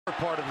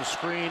Part of the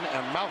screen,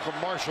 and Malcolm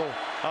Marshall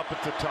up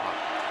at the top.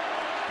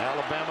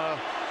 Alabama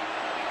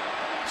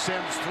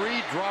sends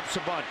three, drops a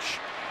bunch.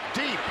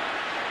 Deep.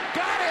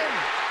 Got him!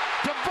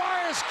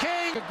 Tavarres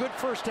King! A good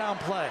first down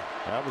play.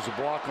 That was a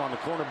block on the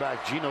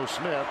cornerback, Geno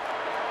Smith.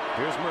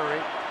 Here's Murray.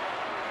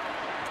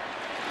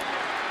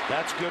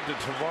 That's good to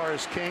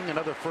Tavarres King,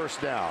 another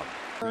first down.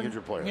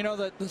 Injured player. You know,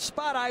 the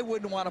spot I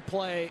wouldn't want to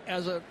play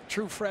as a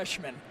true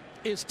freshman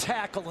is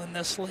tackle in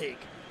this league.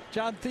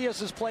 John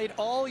Theus has played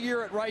all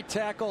year at right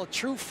tackle, a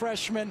true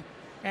freshman,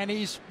 and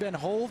he's been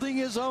holding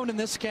his own in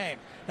this game.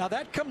 Now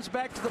that comes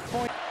back to the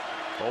point.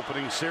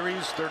 Opening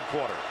series, third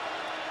quarter.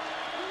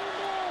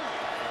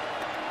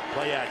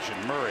 Play action,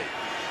 Murray.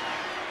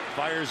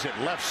 Fires it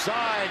left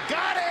side,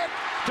 got it!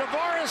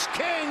 Tavarres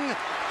King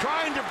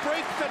trying to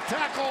break the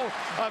tackle.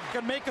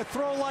 Can make a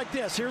throw like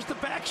this. Here's the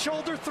back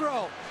shoulder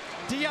throw.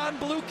 Dion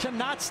Blue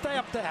cannot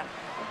stop that.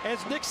 As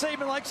Nick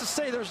Saban likes to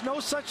say, there's no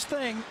such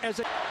thing as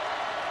a...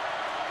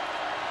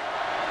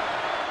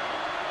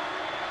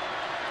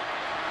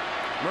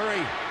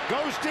 Murray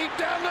goes deep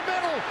down the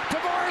middle.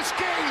 Tavarres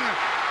King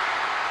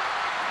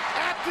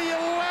at the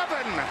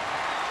 11.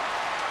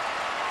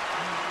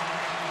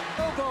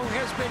 Bobo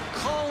has been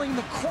calling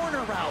the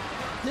corner route.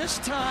 This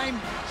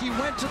time he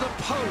went to the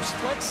post.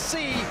 Let's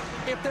see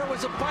if there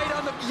was a bite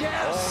on the...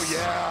 Yes! Oh,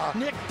 yeah.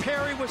 Nick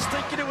Perry was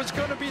thinking it was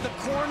going to be the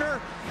corner.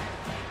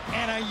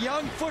 And a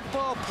young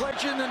football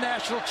pledge in the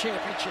national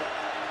championship.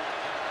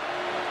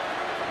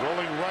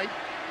 Rolling right.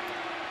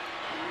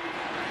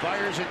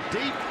 Fires it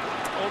deep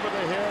over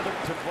the head of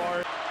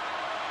Tavarres.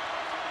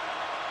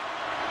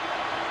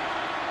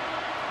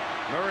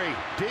 Murray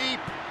deep.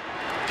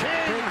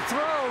 King. Big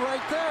throw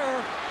right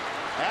there.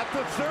 At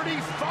the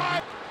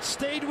 35.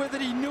 Stayed with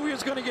it. He knew he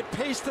was going to get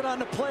pasted on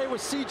the play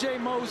with C.J.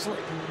 Mosley.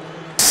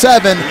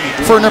 7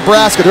 for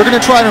Nebraska. They're going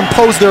to try to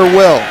impose their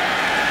will.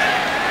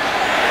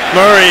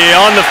 Murray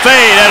on the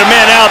fade, had a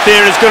man out there,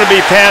 and it's going to be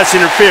pass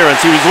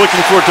interference. He was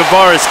looking for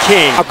Tavarres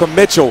King. Malcolm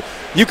Mitchell,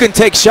 you can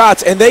take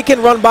shots, and they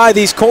can run by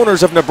these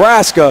corners of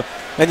Nebraska,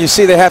 and you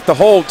see they have to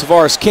hold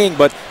Tavarres King,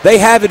 but they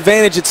have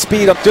advantage at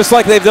speed, just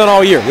like they've done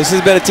all year. This has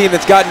been a team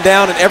that's gotten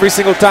down, and every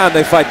single time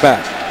they fight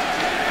back.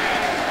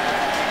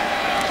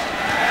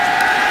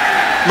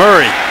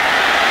 Murray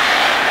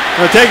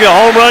going to take a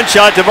home run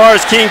shot.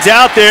 Tavarres King's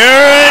out there,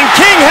 and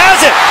King has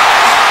it.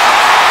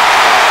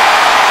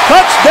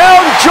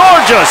 Touchdown,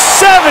 Georgia,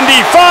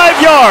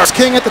 75 yards.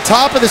 King at the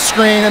top of the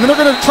screen, and then they're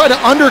going to try to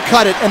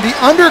undercut it, and the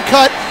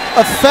undercut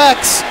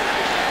affects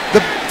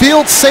the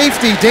field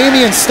safety,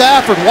 Damian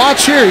Stafford.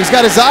 Watch here, he's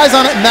got his eyes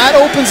on it, and that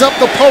opens up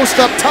the post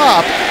up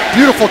top.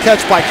 Beautiful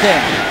catch by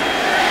King.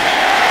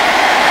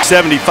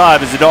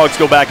 75 as the Dogs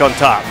go back on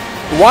top.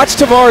 Watch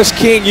Tavarres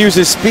King use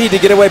his speed to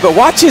get away, but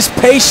watch his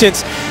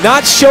patience,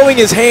 not showing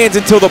his hands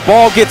until the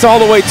ball gets all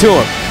the way to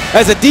him.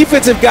 As a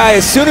defensive guy,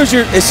 as soon as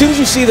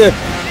you see the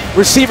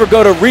receiver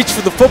go to reach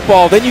for the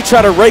football, then you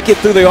try to rake it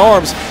through the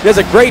arms. He does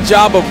a great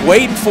job of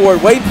waiting for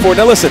it.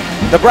 Now listen,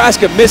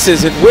 Nebraska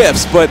misses and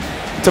whiffs, but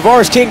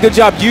Tavarres King, good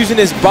job using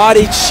his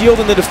body,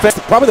 shielding the defense.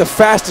 Probably the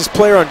fastest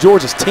player on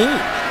Georgia's team.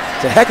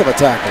 It's a heck of a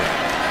tackle.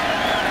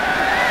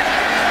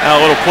 Now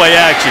a little play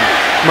action.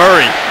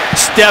 Murray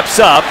steps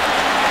up,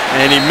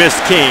 and he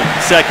missed King.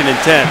 2nd and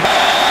 10.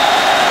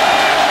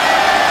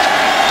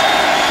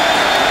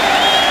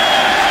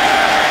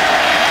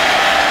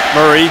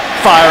 Murray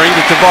firing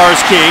to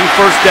Tavarres King.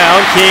 First down,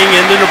 King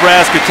into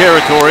Nebraska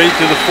territory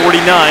to the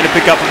 49, a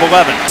pickup of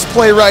 11. This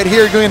play right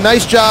here, doing a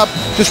nice job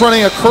just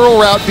running a curl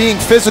route,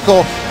 being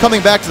physical, coming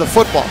back to the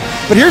football.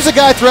 But here's a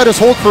guy throughout his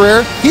whole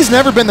career, he's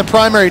never been the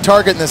primary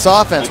target in this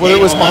offense, whether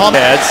it was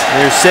Muhammad.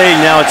 They're saying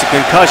now it's a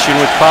concussion,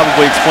 which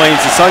probably explains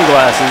the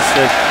sunglasses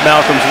that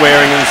Malcolm's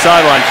wearing in the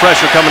sideline.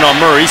 Pressure coming on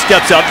Murray.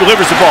 Steps up,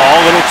 delivers the ball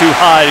a little too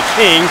high to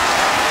King.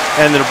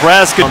 And the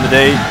Nebraska on the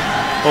day,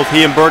 both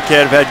he and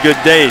Burkhead have had good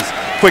days.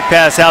 Quick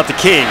pass out to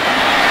King.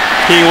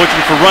 King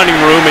looking for running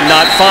room and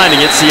not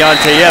finding it.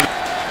 Ciante Evans.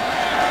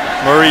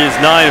 Murray is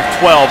 9 of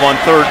 12 on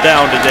 3rd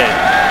down today.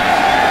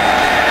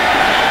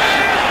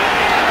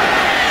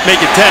 Make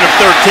it 10 of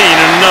 13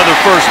 and another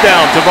first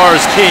down.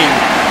 Tavarres King.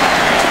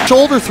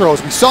 Shoulder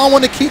throws. We saw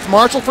one to Keith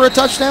Marshall for a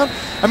touchdown.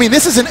 I mean,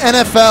 this is an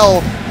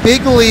NFL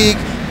big league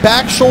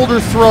back shoulder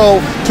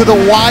throw to the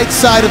wide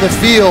side of the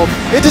field.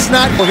 It does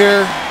not go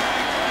here.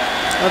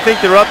 I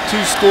think they're up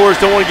 2 scores,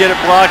 don't want to get it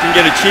blocked and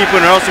get a cheap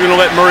one. They're also going to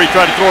let Murray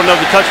try to throw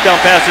another touchdown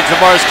pass to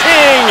Tavarres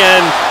King,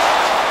 and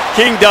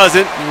King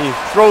doesn't. And he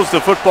throws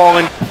the football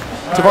in.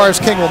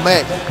 Tavarres King will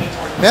make.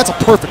 Man, that's a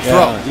perfect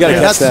throw. You got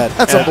to catch that.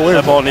 That's unbelievable.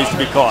 That ball needs to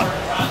be caught.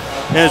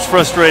 And it's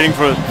frustrating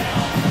to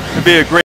be a great